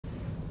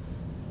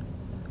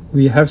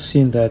We have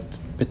seen that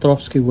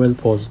Petrowsky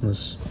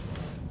well-posedness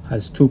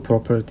has two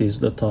properties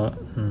that are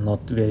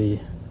not very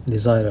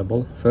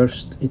desirable.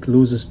 First, it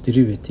loses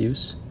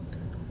derivatives.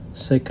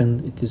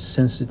 Second, it is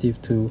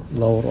sensitive to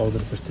lower order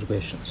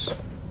perturbations.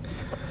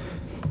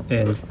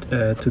 And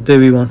today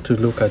we want to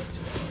look at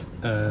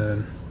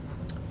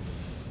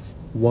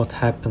what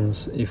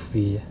happens if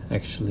we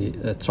actually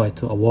try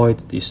to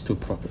avoid these two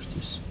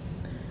properties.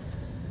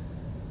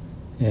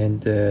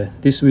 And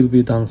this will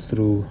be done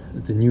through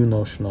the new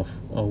notion of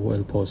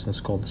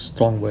well-posedness called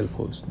strong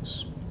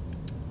well-posedness.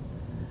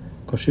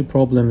 Cauchy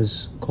problem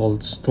is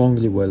called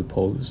strongly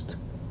well-posed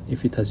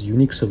if it has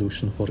unique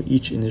solution for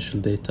each initial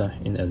data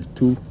in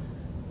L2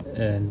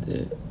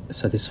 and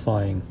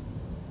satisfying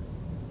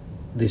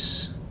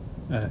this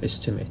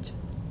estimate.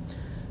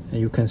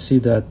 And you can see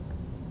that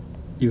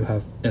you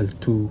have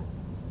L2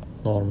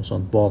 norms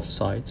on both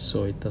sides,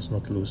 so it does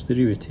not lose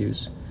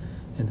derivatives,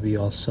 and we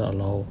also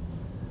allow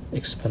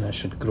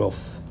exponential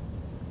growth.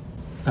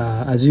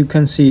 As you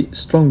can see,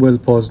 strong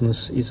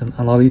well-posedness is an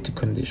analytic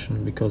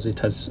condition because it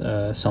has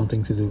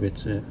something to do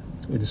with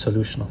the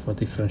solution of a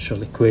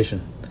differential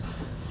equation.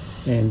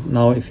 And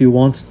now if you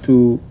want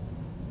to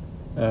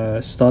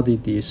study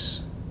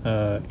this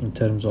in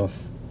terms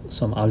of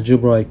some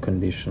algebraic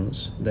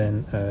conditions,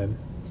 then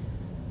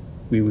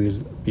we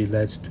will be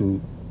led to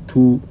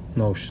two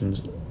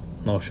notions.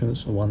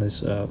 One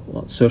is a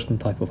certain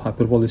type of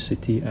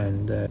hyperbolicity,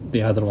 and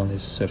the other one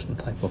is certain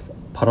type of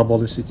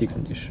parabolicity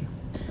condition.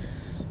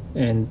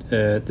 And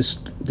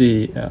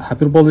the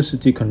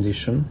hyperbolicity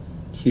condition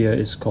here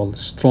is called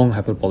strong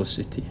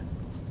hyperbolicity.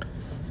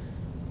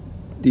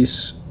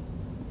 This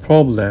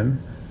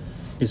problem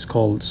is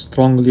called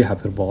strongly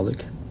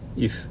hyperbolic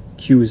if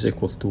q is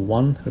equal to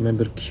 1.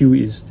 Remember, q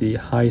is the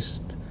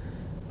highest,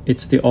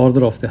 it's the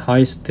order of the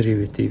highest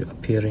derivative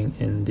appearing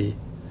in the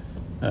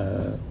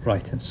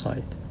right hand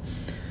side.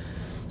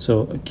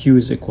 So q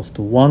is equal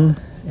to 1,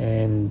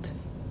 and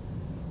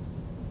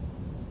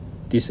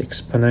this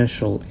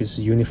exponential is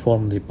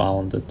uniformly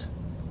bounded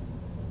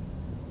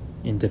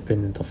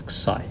independent of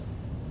psi.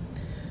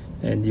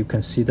 And you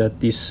can see that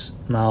this,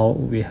 now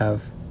we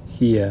have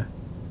here,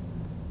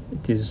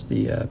 it is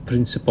the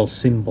principal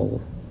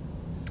symbol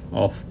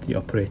of the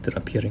operator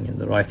appearing in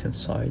the right hand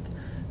side.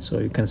 So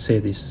you can say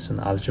this is an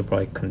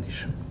algebraic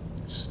condition.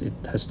 It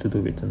has to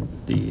do with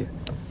the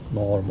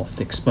norm of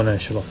the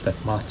exponential of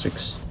that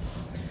matrix.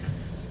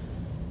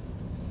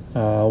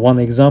 One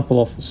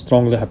example of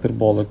strongly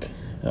hyperbolic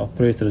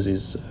operators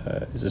is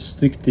a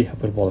strictly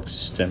hyperbolic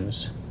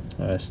systems.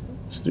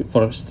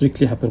 For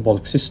strictly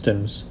hyperbolic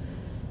systems,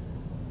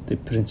 the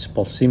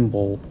principal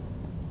symbol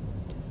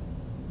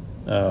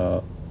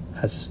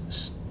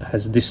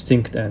has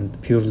distinct and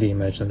purely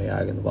imaginary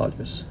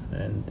eigenvalues,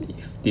 and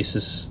if this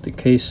is the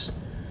case,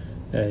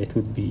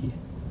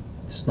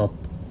 it's not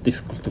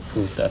difficult to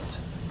prove that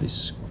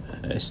this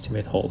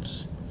estimate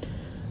holds.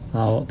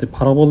 Now, the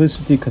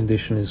parabolicity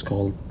condition is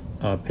called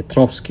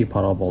Petrowsky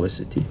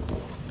parabolicity.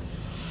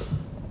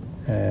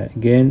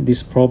 Again,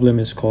 this problem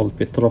is called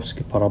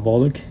Petrowsky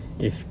parabolic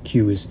if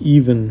q is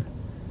even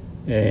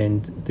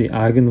and the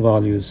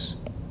eigenvalues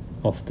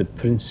of the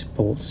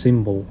principal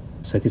symbol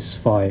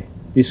satisfy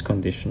this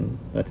condition,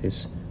 that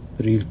is,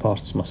 the real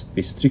parts must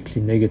be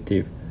strictly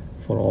negative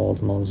for all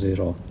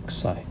non-zero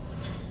psi.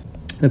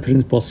 The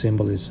principal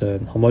symbol is a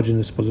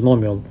homogeneous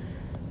polynomial.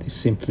 This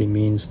simply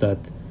means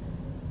that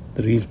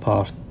the real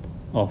part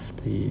of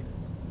the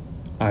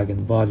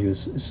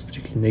eigenvalues is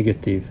strictly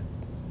negative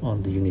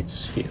on the unit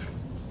sphere.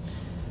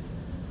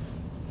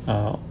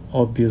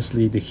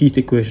 Obviously, the heat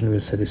equation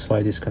will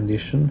satisfy this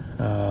condition.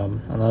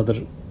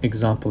 Another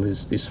example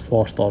is this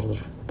fourth order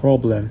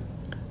problem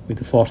with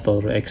the fourth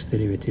order x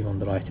derivative on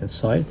the right hand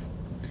side.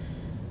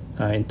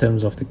 In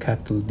terms of the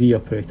capital D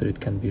operator,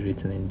 it can be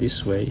written in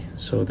this way.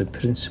 So the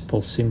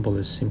principal symbol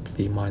is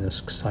simply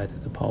minus psi to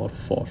the power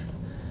 4.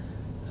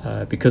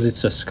 Because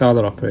it's a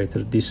scalar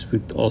operator, this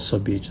would also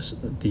be just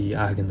the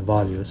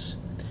eigenvalues.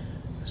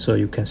 So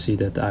you can see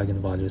that the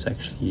eigenvalues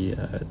actually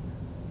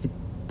it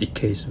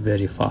decays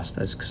very fast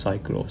as psi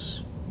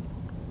grows.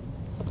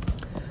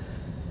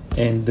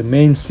 And the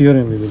main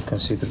theorem we will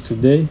consider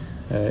today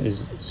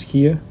is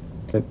here.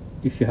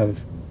 If you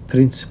have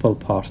principal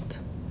part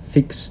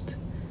fixed,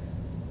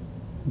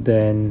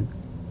 then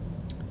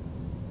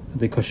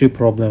the Cauchy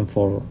problem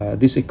for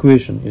this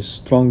equation is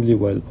strongly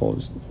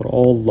well-posed for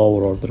all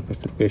lower order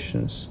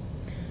perturbations,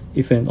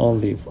 if and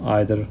only if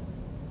either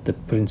the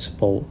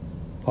principal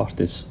part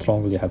is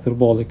strongly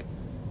hyperbolic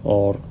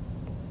or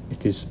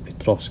it is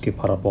Petrowsky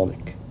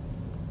parabolic.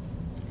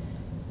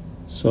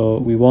 So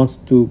we want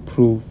to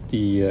prove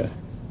the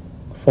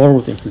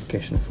forward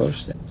implication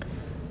first.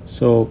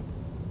 So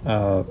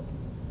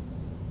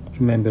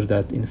remember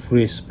that in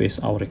Fourier space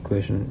our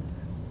equation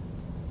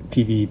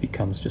PD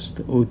becomes just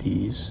the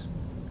ODEs,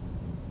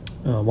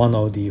 one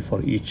ODE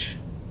for each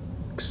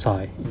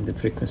psi in the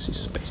frequency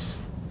space.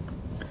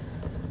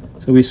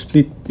 So we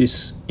split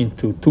this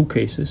into two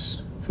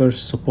cases.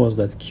 First, suppose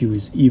that Q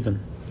is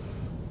even.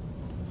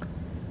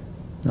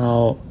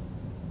 Now,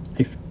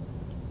 if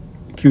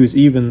q is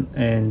even,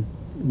 and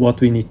what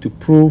we need to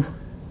prove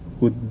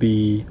would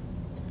be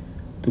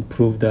to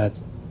prove that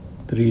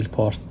the real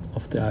part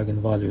of the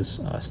eigenvalues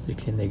are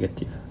strictly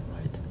negative,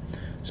 right?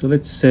 So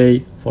let's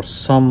say for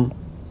some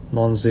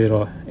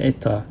non-zero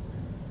eta,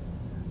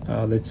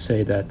 let's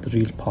say that the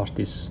real part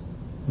is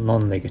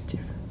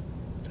non-negative.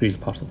 Real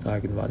part of the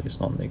eigenvalue is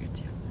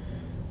non-negative.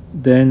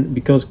 Then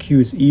because q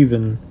is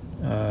even,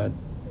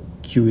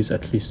 q is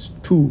at least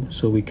 2,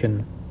 so we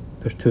can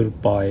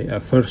perturb by a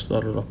first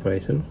order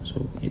operator.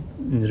 So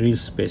in real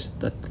space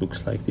that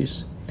looks like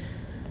this.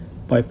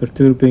 By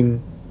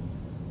perturbing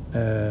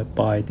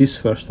by this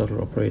first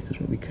order operator,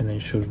 we can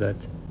ensure that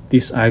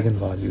this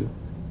eigenvalue,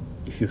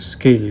 if you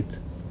scale it,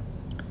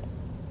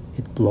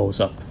 it blows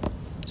up.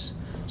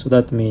 So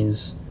that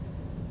means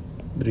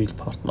the real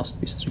part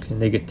must be strictly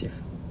negative.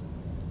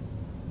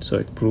 So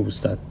it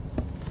proves that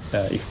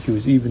if q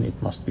is even, it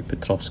must be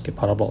Petrowsky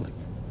parabolic.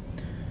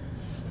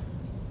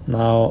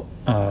 Now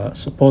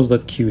suppose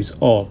that q is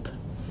odd.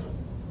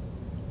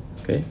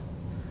 Okay,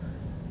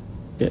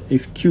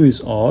 if q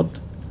is odd,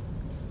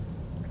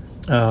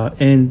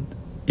 and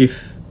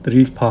if the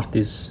real part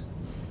is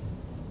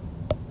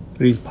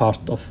real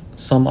part of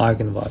some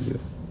eigenvalue,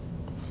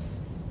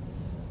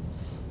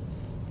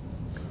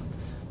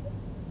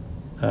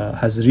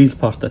 has a real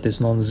part that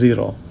is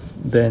non-zero,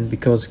 then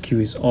because q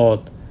is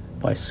odd,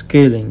 by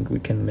scaling we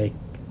can make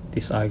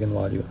this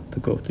eigenvalue to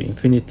go to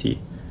infinity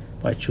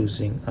by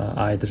choosing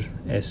either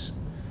s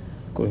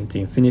going to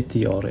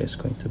infinity or s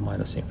going to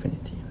minus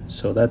infinity.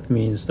 So that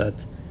means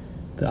that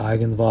the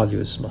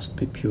eigenvalues must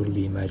be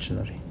purely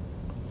imaginary,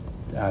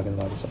 the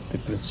eigenvalues of the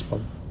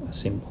principal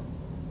symbol.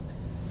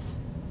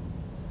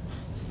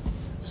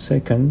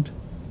 Second,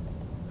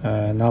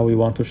 now we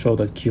want to show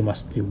that q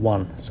must be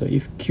 1. So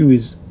if q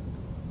is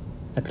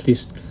at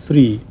least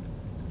 3,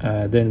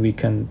 then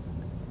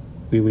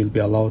we will be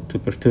allowed to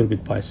perturb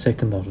it by a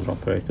second order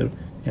operator,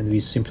 and we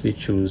simply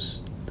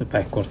choose the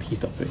backward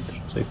heat operator.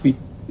 So if we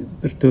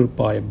perturb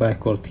by a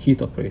backward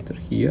heat operator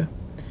here,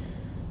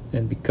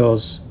 then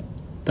because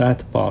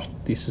that part,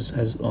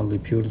 has only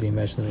purely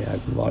imaginary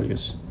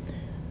eigenvalues,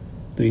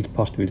 the real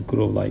part will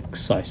grow like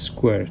psi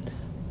squared,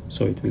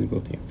 so it will go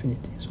to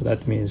infinity. So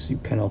that means you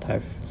cannot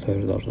have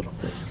third order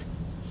operator.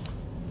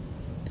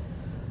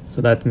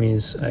 So that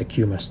means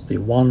q must be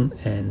 1,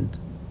 and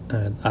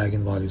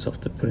eigenvalues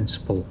of the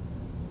principal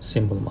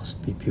symbol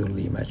must be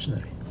purely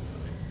imaginary.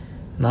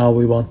 Now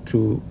we want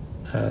to,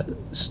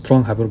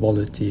 strong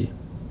hyperbolity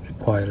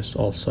requires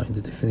also in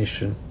the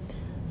definition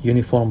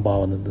uniform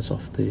boundedness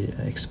of the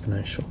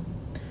exponential.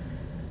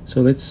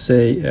 So let's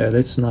say,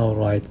 let's now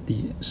write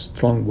the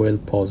strong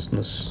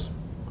well-posedness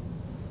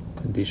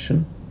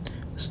condition.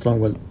 The strong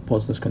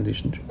well-posedness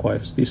condition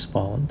requires this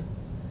bound,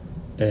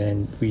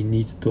 and we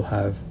need to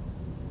have,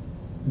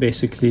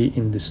 basically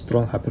in the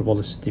strong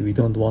hyperbolicity, we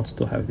don't want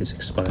to have this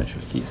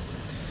exponential here.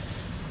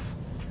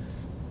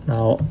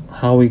 Now,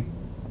 how we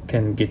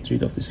can get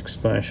rid of this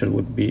exponential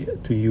would be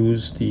to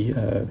use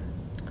the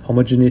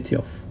homogeneity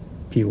of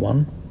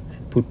P1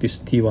 and put this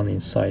T1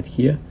 inside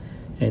here,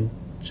 and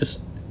just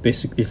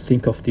basically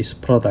think of this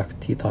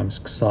product T times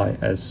Xi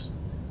as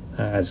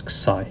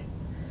Xi.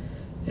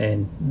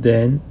 And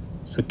then,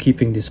 so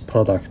keeping this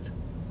product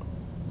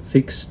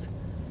fixed,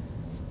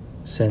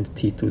 send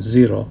T to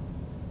 0,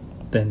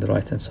 then the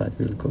right hand side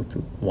will go to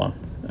 1.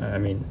 I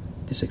mean,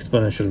 this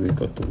exponential will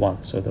go to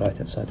 1, so the right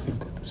hand side will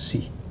go to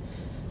C.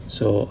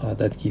 So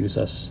that gives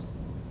us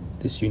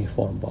this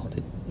uniform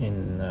bounded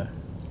in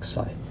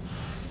Xi.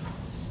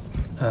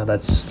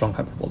 That's strong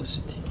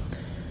hyperbolicity.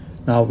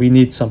 Now we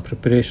need some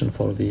preparation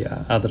for the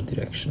other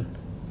direction.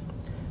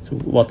 So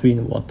what we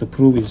want to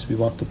prove is, we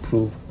want to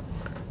prove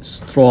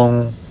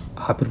strong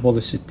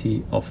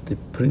hyperbolicity of the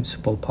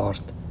principal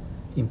part,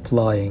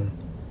 implying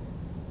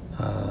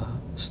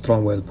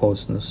strong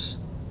well-posedness,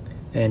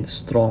 and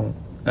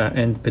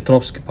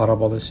Petrowsky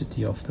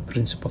parabolicity of the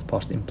principal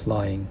part,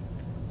 implying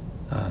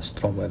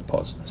strong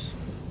well-posedness.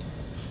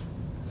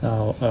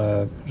 Now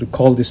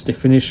recall this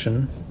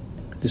definition,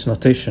 this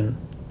notation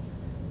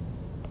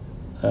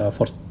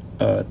for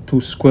two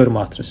square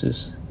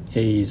matrices.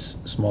 A is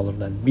smaller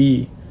than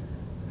B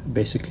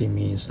basically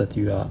means that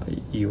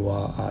you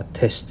are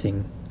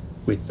testing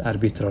with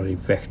arbitrary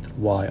vector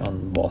y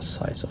on both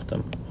sides of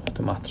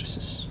the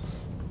matrices.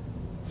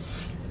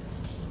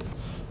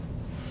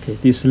 Okay,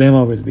 this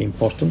lemma will be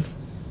important.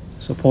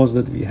 Suppose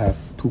that we have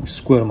two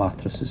square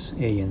matrices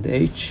A and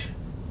H,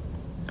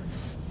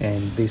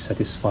 and they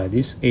satisfy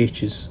this.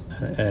 H is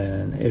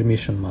an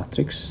Hermitian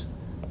matrix,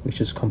 which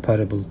is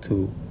comparable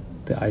to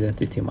the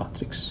identity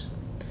matrix,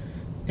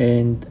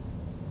 and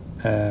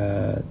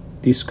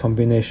this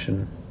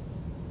combination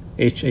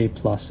HA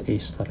plus A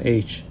star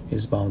H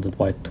is bounded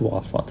by 2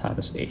 alpha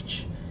times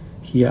H.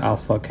 Here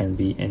alpha can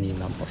be any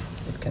number,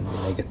 it can be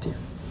negative.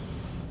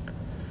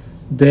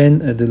 Then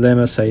the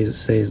lemma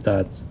says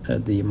that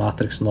the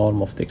matrix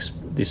norm of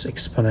this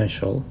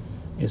exponential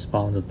is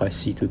bounded by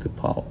C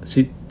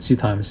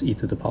times e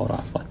to the power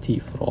alpha t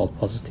for all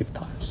positive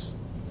times.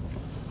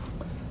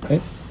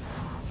 Okay,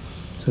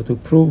 so to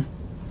prove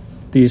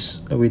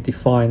this, we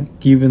define,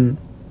 given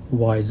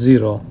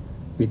y0,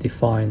 we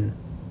define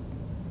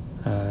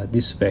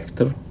this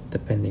vector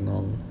depending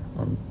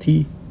on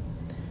t,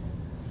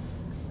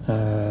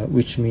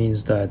 which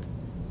means that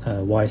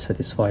y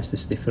satisfies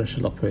this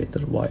differential operator,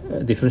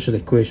 differential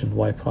equation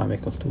y prime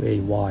equal to ay,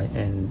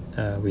 and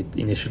with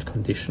initial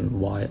condition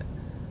y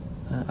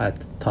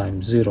at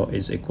time 0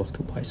 is equal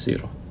to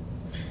y0.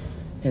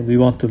 And we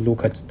want to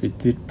look at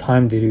the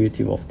time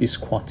derivative of this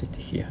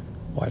quantity here,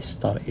 y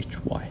star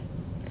hy.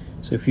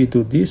 So if you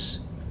do this,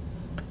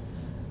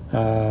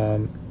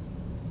 applying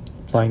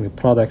the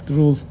product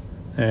rule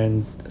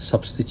and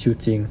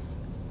substituting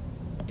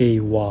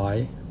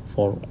ay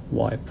for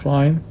y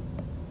prime,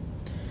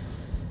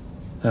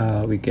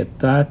 we get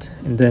that,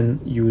 and then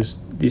use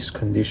this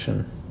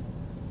condition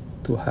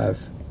to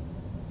have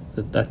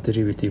that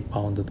derivative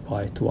bounded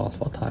by 2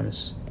 alpha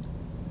times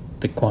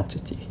the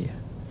quantity here.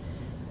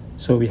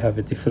 So we have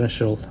a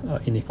differential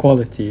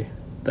inequality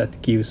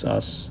that gives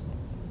us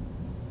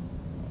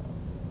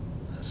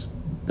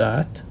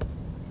that,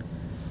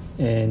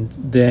 and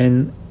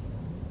then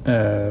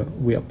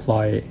we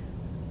apply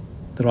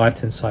the right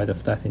hand side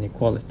of that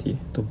inequality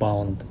to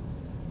bound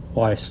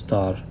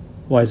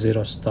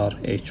y0 star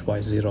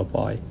hy0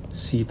 by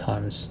c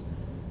times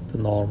the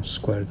norm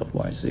squared of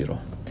y0,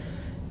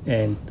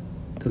 and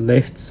the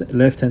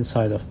left hand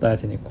side of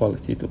that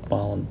inequality to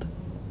bound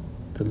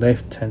the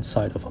left hand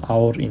side of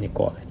our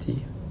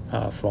inequality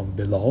from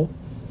below.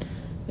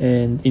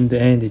 And in the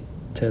end it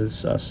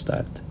tells us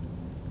that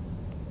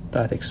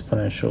that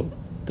exponential,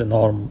 the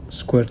norm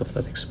squared of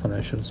that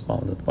exponential, is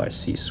bounded by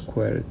c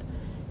squared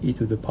e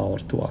to the power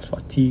 2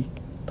 alpha t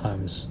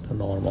times the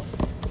norm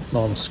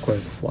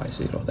squared of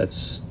y0.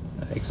 That's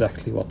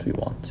exactly what we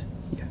want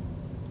here.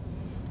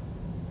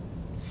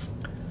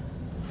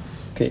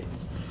 Okay,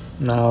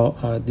 now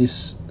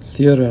this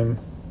theorem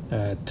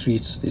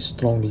treats the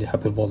strongly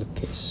hyperbolic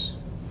case.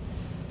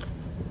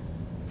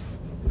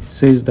 It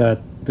says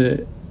that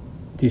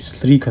these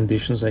three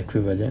conditions are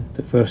equivalent.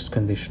 The first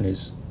condition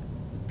is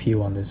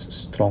P1 is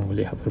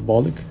strongly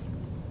hyperbolic.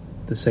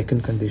 The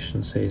second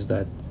condition says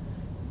that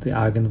the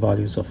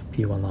eigenvalues of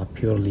P1 are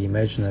purely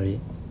imaginary,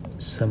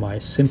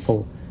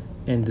 semi-simple,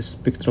 and the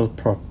spectral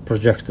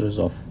projectors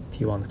of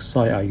P1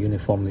 xi are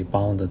uniformly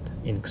bounded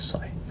in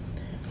xi.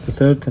 The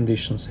third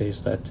condition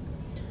says that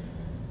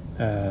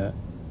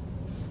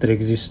there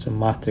exists a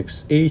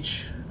matrix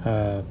H,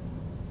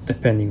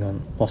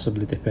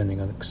 possibly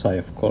depending on xi,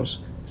 of course,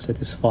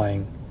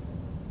 satisfying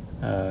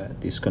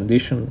this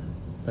condition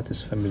that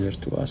is familiar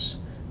to us,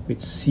 with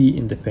C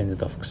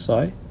independent of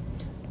xi,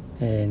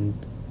 and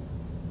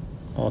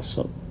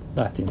also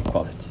that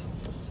inequality.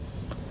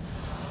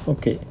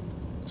 Okay,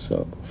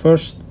 so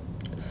first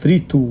 3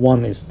 to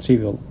 1 is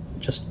trivial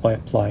just by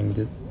applying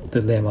the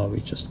lemma we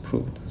just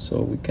proved.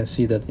 So we can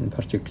see that in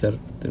particular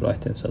the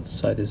right hand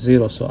side is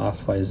 0, so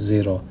alpha is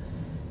 0,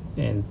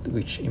 and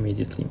which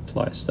immediately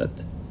implies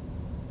that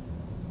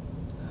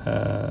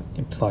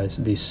implies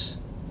this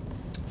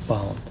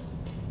bound.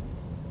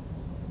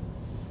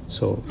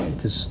 So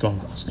it is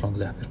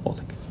strongly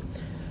hyperbolic.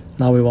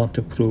 Now we want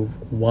to prove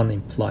 1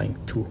 implying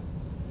 2.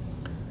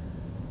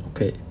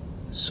 Okay,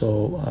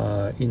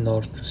 so in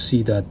order to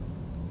see that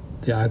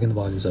the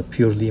eigenvalues are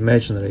purely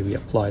imaginary, we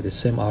apply the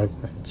same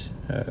argument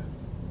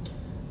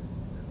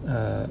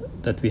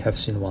that we have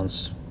seen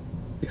once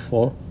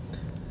before.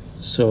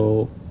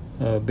 So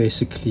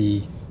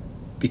basically,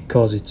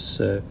 because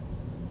it's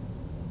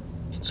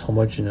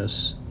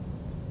homogeneous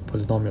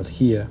polynomial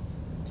here,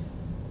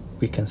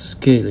 we can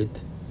scale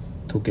it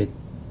to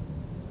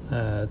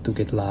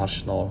get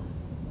large norm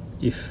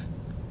if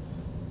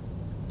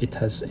it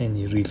has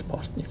any real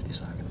part, if this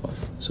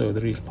eigenvalue. So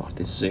the real part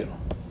is 0.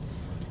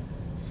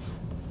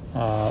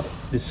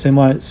 The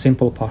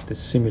semi-simple part is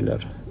similar.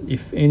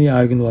 If any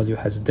eigenvalue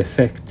has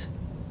defect,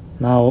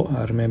 now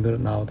remember,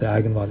 now the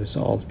eigenvalues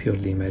are all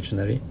purely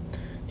imaginary.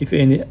 If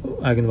any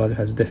eigenvalue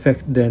has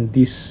defect, then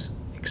this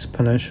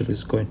exponential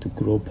is going to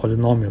grow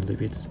polynomially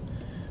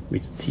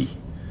with t.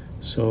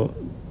 So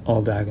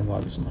all the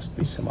eigenvalues must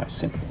be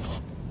semi-simple.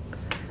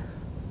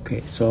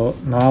 Okay, so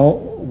now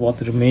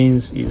what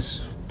remains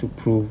is to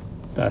prove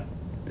that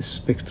the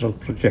spectral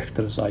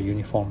projectors are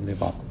uniformly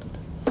bounded.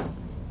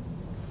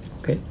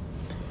 Okay,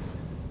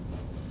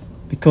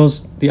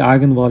 because the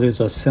eigenvalues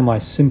are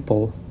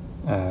semi-simple,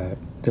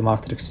 the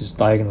matrix is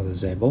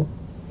diagonalizable.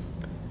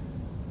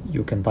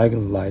 You can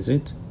diagonalize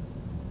it,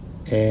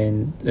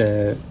 and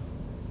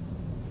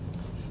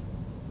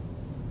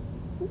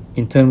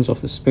in terms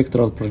of the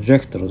spectral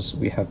projectors,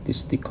 we have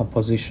this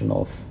decomposition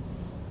of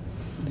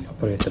the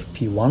operator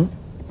P1.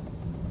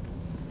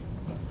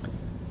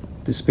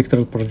 The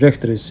spectral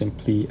projector is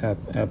simply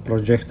a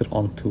projector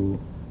onto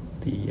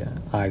the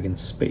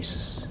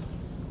eigenspaces.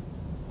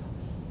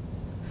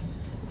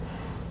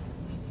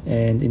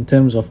 And in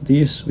terms of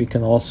this, we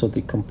can also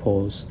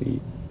decompose the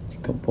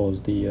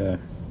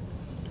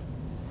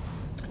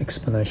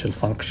exponential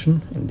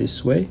function in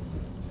this way.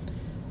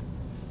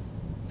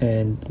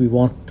 And we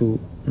want to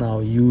now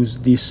use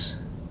this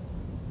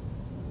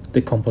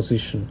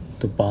decomposition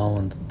to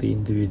bound the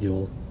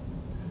individual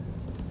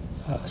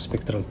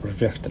spectral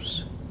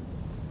projectors.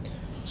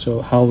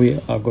 So how we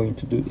are going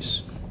to do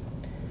this?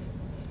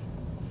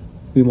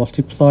 We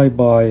multiply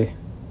by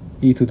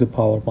e to the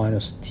power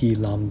minus t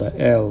lambda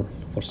L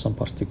for some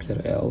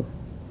particular L,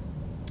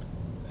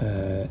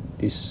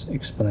 this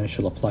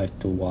exponential applied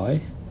to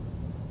y,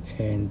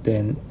 and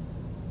then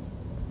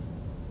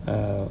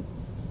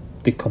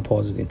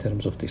decompose it in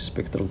terms of the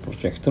spectral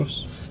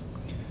projectors.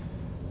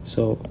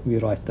 So we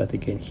write that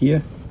again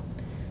here,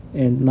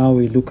 and now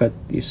we look at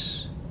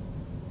these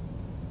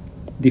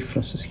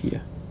differences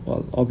here.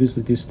 Well,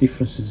 obviously this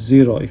difference is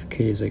 0 if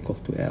k is equal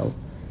to L,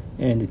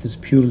 and it is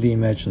purely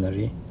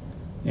imaginary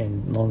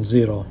and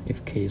non-zero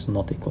if k is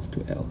not equal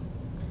to L.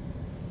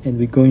 And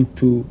we're going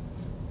to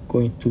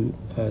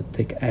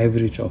take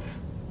average of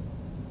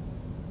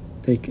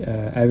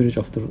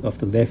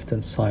the left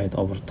hand side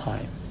over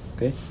time.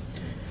 Okay,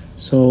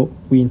 so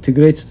we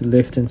integrate the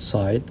left hand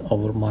side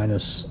over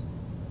minus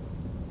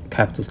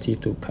capital T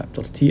to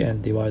capital T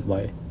and divide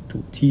by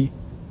 2t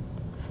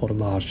for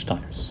large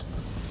times.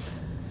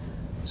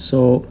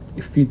 So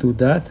if we do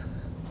that,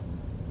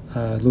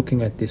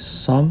 looking at this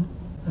sum,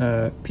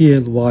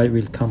 PLY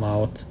will come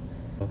out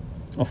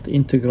of the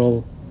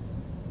integral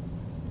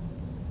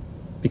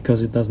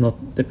because it does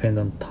not depend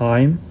on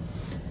time,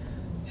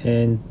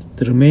 and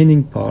the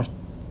remaining part,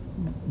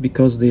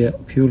 because they are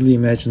purely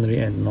imaginary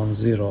and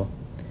non-zero,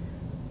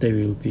 they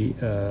will be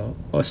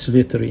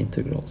oscillatory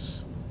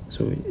integrals.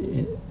 So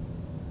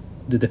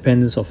the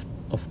dependence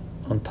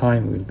on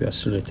time will be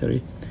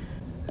oscillatory.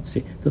 Let's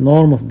see, the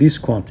norm of this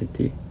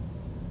quantity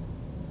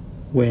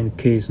when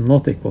k is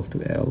not equal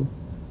to L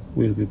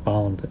will be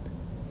bounded.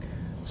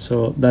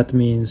 So that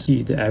means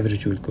the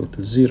average will go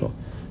to 0.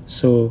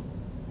 So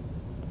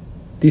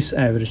this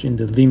average in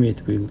the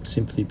limit will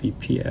simply be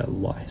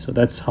PLY. So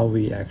that's how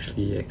we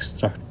actually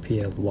extract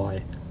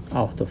PLY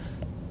out of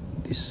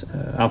this,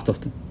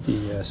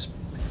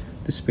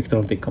 the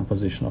spectral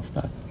decomposition of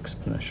that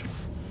exponential.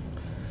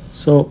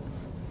 So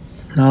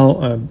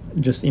now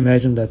just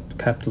imagine that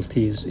capital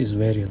T is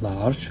very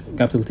large.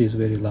 Capital T is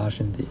very large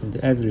in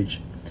the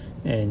average,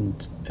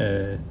 and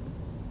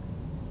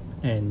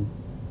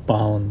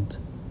bound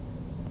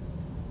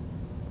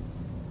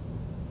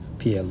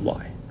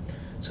PLY.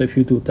 So if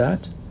you do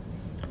that,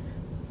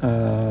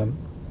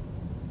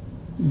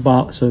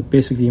 so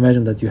basically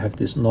imagine that you have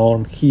this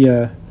norm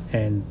here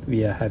and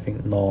we are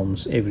having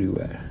norms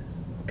everywhere.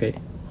 Okay,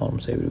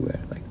 norms everywhere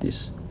like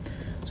this.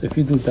 So if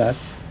you do that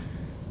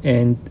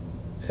and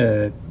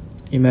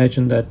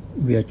imagine that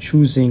we are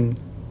choosing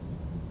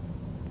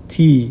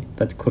t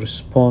that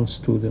corresponds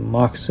to the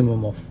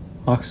maximum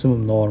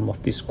norm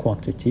of this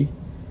quantity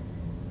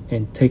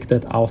and take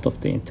that out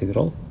of the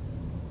integral,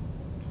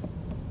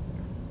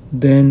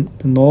 then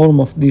the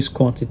norm of this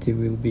quantity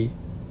will be,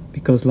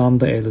 because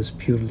lambda L is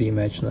purely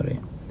imaginary,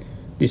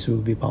 this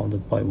will be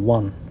bounded by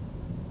 1.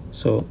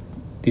 So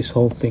this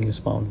whole thing is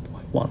bounded by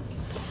 1.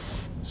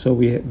 So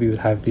we will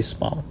have this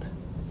bound.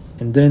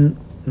 And then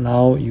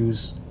now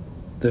use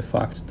the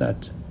fact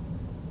that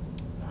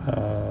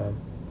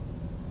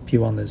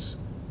P1 is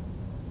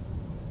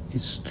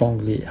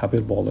strongly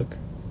hyperbolic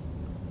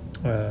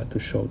to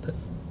show that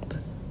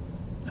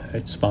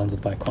it's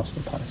bounded by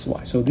constant times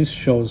y. So this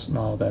shows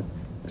now that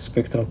the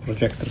spectral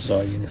projectors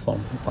are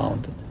uniformly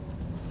bounded.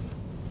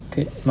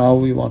 Okay, now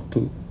we want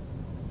to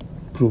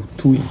prove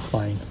 2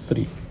 implying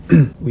 3.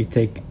 We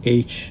take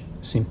H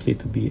simply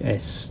to be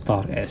S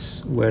star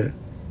S, where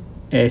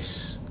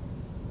S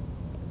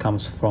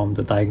comes from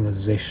the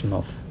diagonalization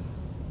of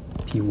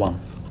P1.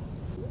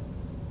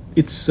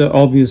 It's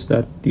obvious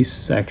that this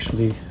is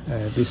actually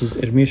this is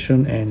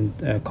Hermitian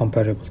and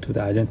comparable to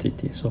the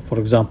identity. So for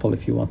example,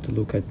 if you want to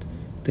look at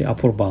the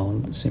upper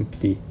bound,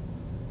 simply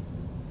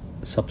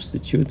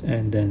substitute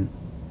and then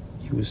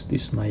use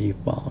this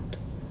naive bound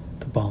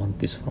to bound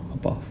this from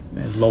above,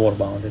 and lower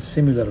bound is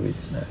similar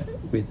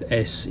with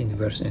S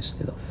inverse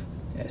instead of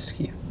S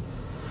here.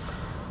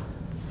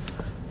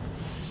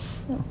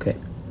 Okay,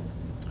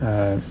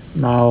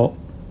 now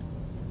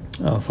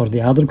for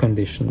the other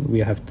condition we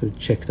have to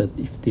check that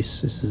if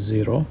this is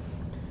 0,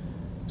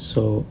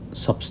 so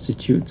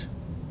substitute,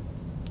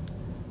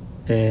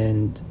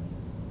 and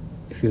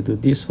if you do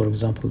this, for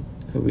example,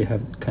 we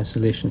have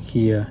cancellation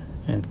here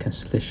and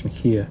cancellation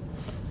here,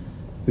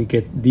 we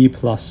get D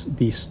plus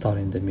D star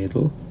in the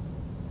middle,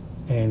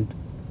 and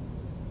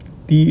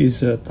D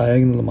is a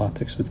diagonal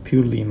matrix with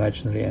purely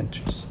imaginary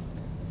entries.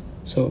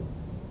 So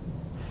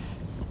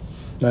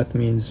that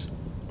means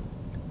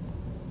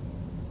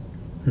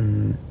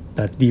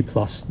that D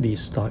plus D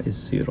star is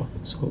 0.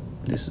 So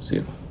this is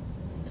 0.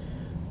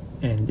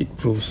 And it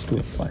proves 2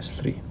 implies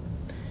 3.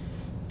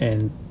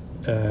 And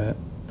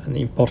an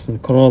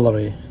important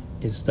corollary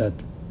is that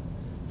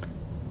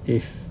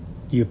if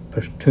you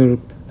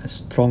perturb a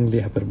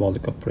strongly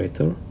hyperbolic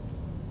operator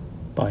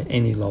by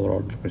any lower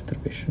order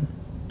perturbation,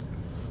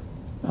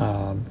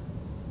 you're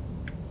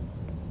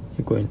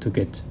going to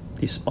get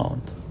this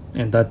bound,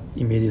 and that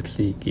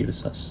immediately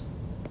gives us,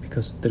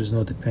 because there is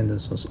no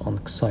dependence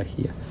on psi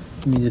here,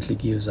 immediately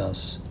gives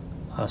us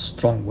a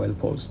strong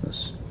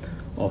well-posedness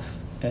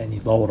of any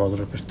lower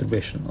order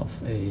perturbation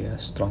of a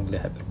strongly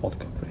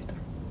hyperbolic operator.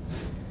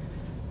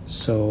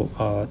 So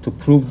to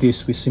prove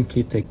this, we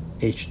simply take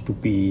H to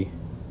be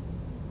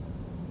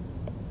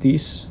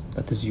this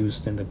that is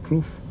used in the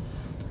proof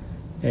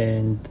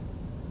and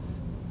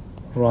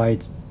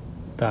write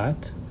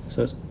that,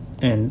 so,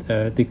 and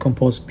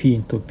decompose P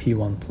into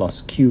P1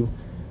 plus Q.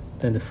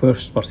 Then the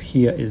first part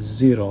here is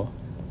 0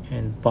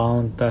 and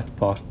bound that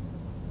part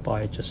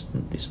by just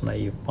this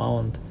naive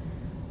bound,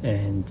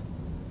 and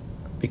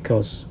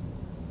because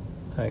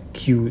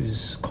Q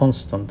is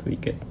constant, we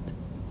get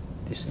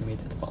this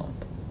immediate bound.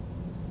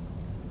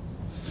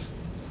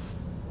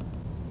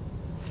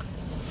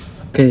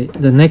 Okay,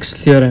 the next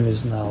theorem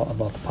is now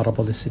about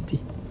parabolicity.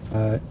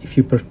 If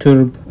you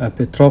perturb a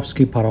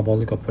Petrowsky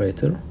parabolic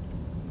operator,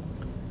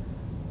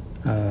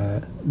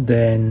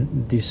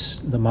 then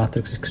the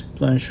matrix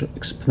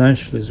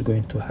exponential is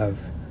going to have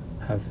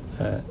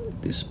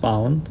this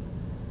bound,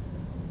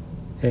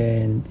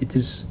 and it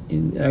is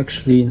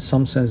actually in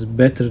some sense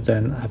better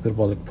than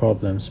hyperbolic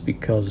problems,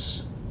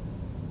 because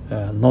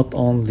not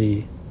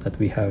only that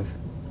we have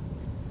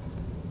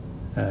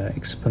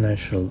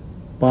exponential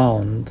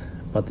bound,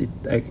 but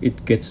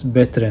it gets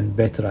better and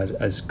better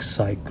as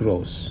psi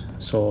grows.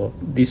 So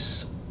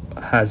this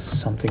has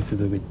something to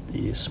do with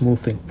the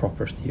smoothing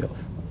property of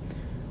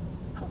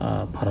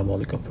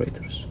parabolic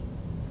operators.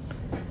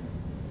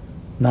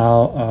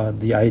 Now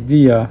the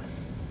idea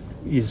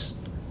is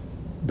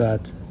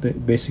that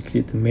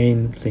basically the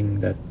main thing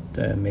that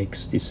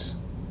makes this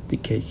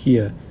decay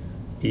here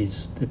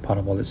is the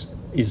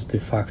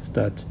fact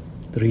that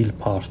the real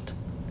part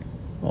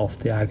of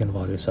the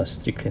eigenvalues are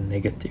strictly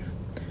negative.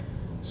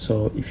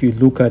 So if you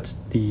look at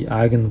the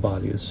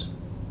eigenvalues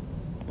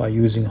by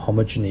using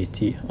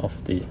homogeneity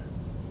of the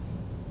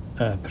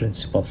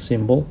principal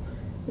symbol,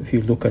 if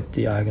you look at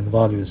the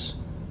eigenvalues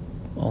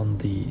on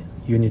the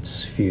unit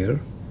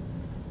sphere,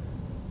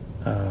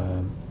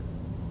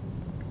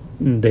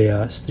 they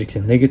are strictly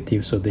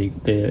negative, so they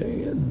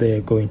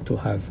are going to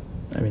have,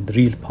 I mean, the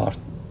real part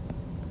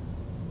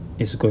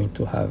is going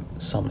to have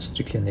some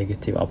strictly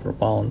negative upper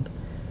bound.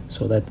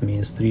 So that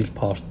means the real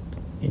part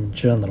in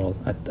general,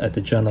 at the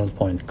general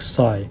point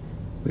psi,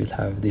 will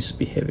have this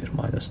behavior,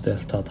 minus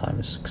delta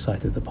times psi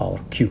to the power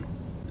q.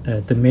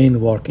 The main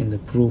work in the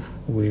proof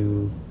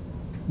will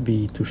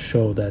be to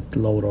show that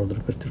lower order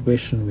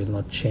perturbation will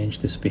not change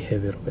this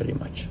behavior very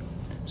much.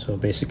 So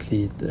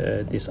basically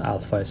this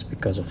alpha is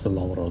because of the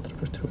lower order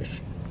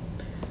perturbation.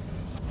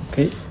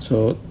 Okay,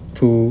 so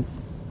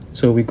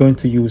we're going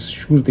to use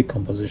Schur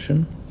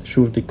decomposition.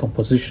 Schur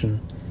decomposition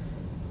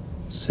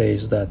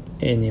says that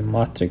any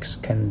matrix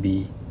can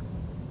be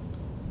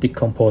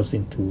decomposed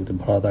into the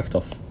product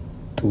of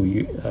two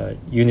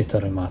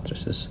unitary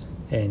matrices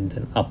and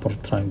an upper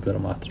triangular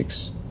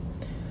matrix,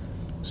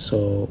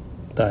 so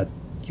that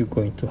you're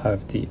going to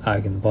have the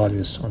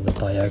eigenvalues on the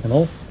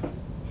diagonal.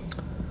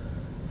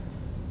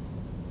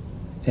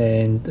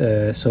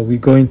 And so we're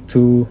going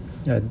to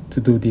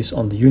do this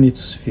on the unit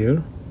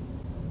sphere.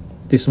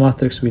 This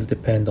matrix will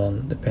depend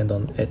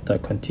on eta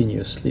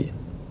continuously.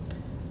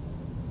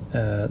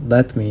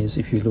 That means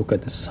if you look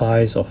at the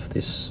size of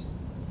this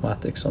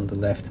matrix on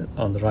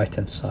the right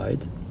hand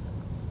side,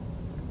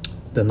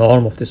 the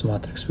norm of this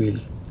matrix will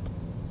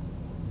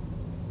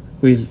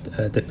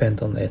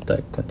depend on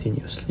eta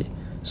continuously.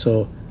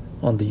 So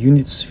on the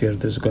unit sphere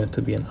there's going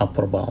to be an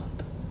upper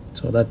bound.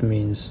 So that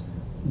means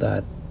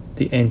that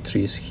the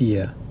entries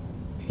here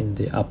in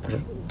the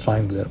upper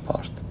triangular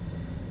part,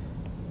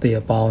 they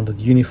are bounded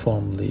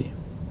uniformly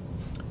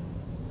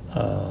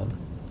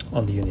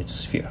on the unit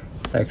sphere.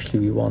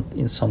 Actually,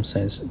 in some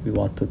sense we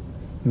want to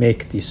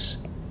make this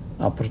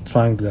upper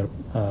triangular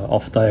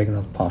off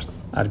diagonal part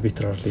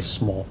arbitrarily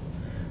small.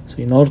 So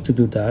in order to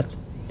do that,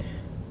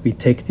 we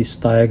take this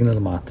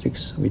diagonal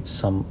matrix with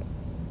some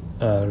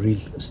real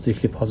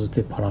strictly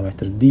positive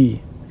parameter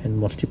d and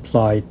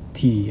multiply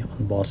t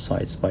on both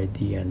sides by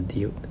d and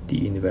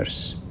d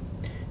inverse,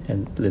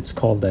 and let's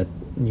call that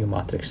new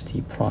matrix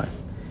t prime.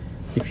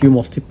 If you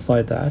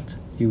multiply that,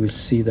 you will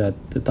see that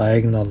the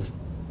diagonal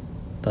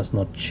does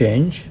not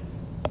change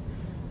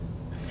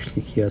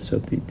actually here, so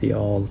they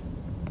all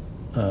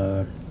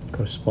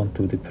correspond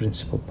to the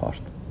principal part.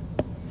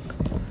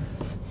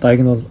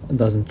 Diagonal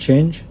doesn't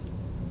change,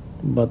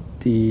 but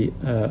the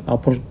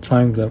upper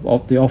triangular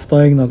of the off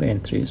diagonal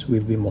entries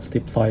will be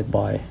multiplied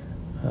by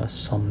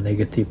some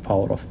negative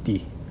power of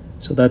d.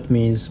 So that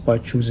means by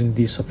choosing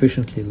d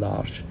sufficiently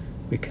large,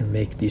 we can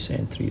make these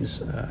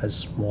entries as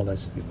small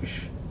as we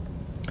wish.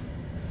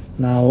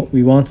 Now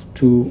we want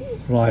to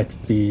write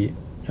the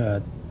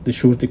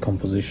Schur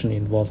decomposition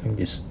involving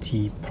this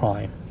t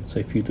prime. So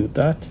if you do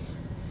that,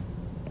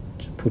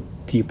 put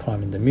t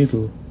prime in the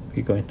middle,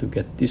 we're going to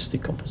get this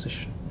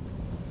decomposition.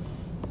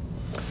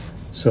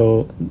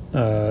 So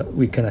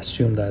we can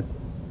assume that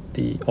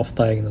the off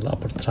diagonal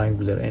upper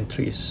triangular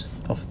entries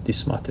of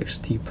this matrix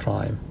t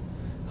prime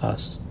are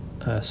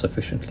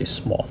sufficiently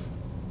small.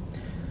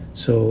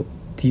 So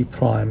t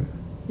prime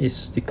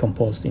is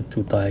decomposed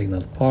into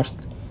diagonal part,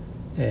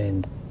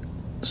 and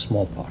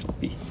small part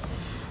b.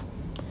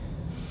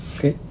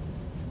 Okay,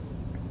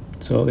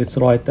 so let's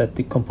write that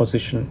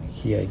decomposition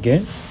here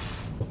again.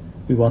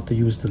 We want to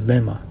use the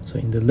lemma. So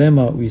in the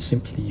lemma, we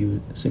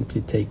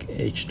simply take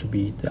H to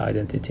be the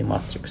identity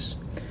matrix.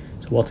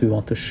 So what we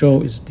want to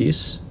show is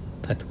this,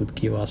 that would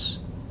give us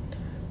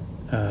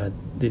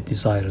the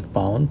desired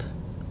bound.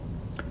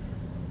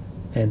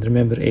 And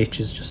remember, H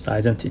is just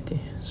identity.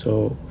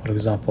 So for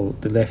example,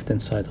 the left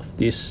hand side of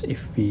this,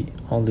 if we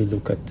only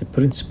look at the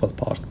principal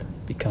part,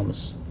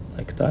 becomes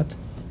like that.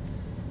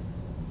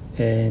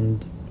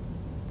 And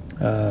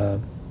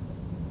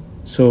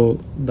so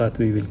that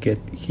we will get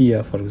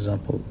here, for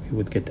example, we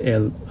would get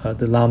L,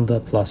 the lambda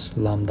plus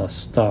lambda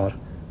star,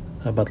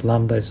 but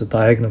lambda is a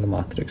diagonal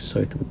matrix, so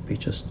it would be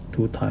just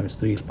 2 times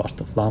the real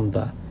part of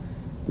lambda,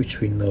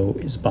 which we know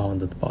is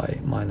bounded by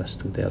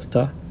 -2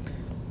 delta,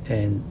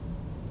 and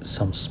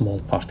some small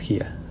part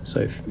here. So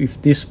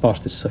if this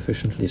part is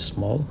sufficiently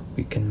small,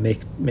 we can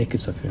make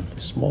it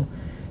sufficiently small,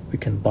 we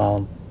can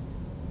bound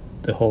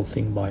the whole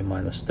thing by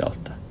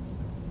 -delta.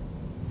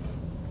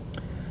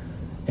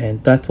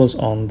 And that was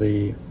on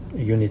the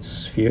unit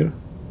sphere,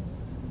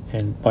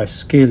 and by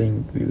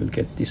scaling we will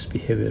get this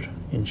behavior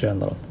in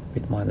general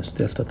with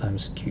 -delta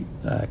times q,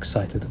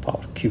 xi to the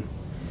power q.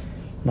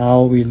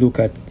 Now we look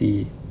at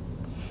the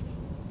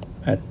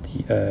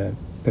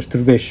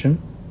perturbation.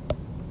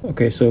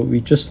 Okay, so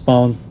we just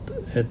bound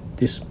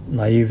this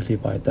naively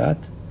by that,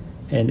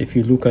 and if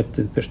you look at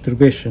the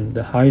perturbation,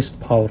 the highest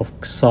power of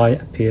xi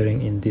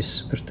appearing in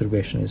this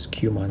perturbation is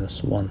q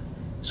minus 1,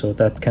 so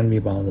that can be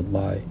bounded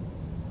by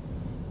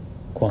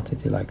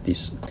quantity like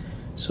this.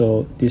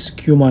 So this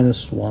q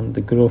minus 1,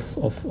 the growth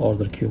of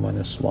order q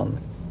minus 1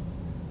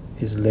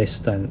 is less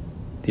than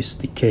this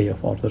decay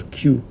of order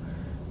q,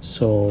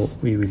 so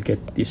we will get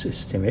this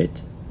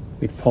estimate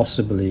with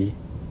possibly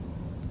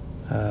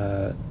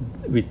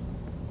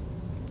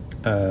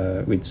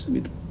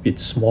with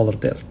smaller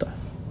delta.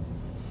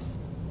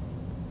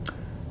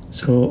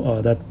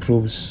 So that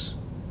proves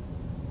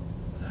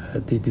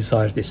the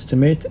desired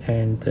estimate,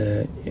 and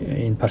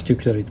in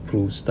particular it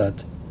proves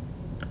that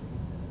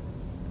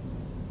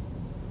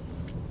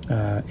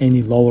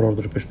any lower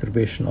order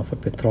perturbation of a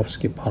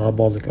Petrowsky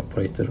parabolic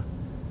operator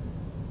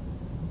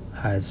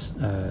has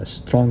a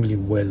strongly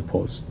well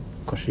posed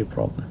Cauchy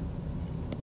problem.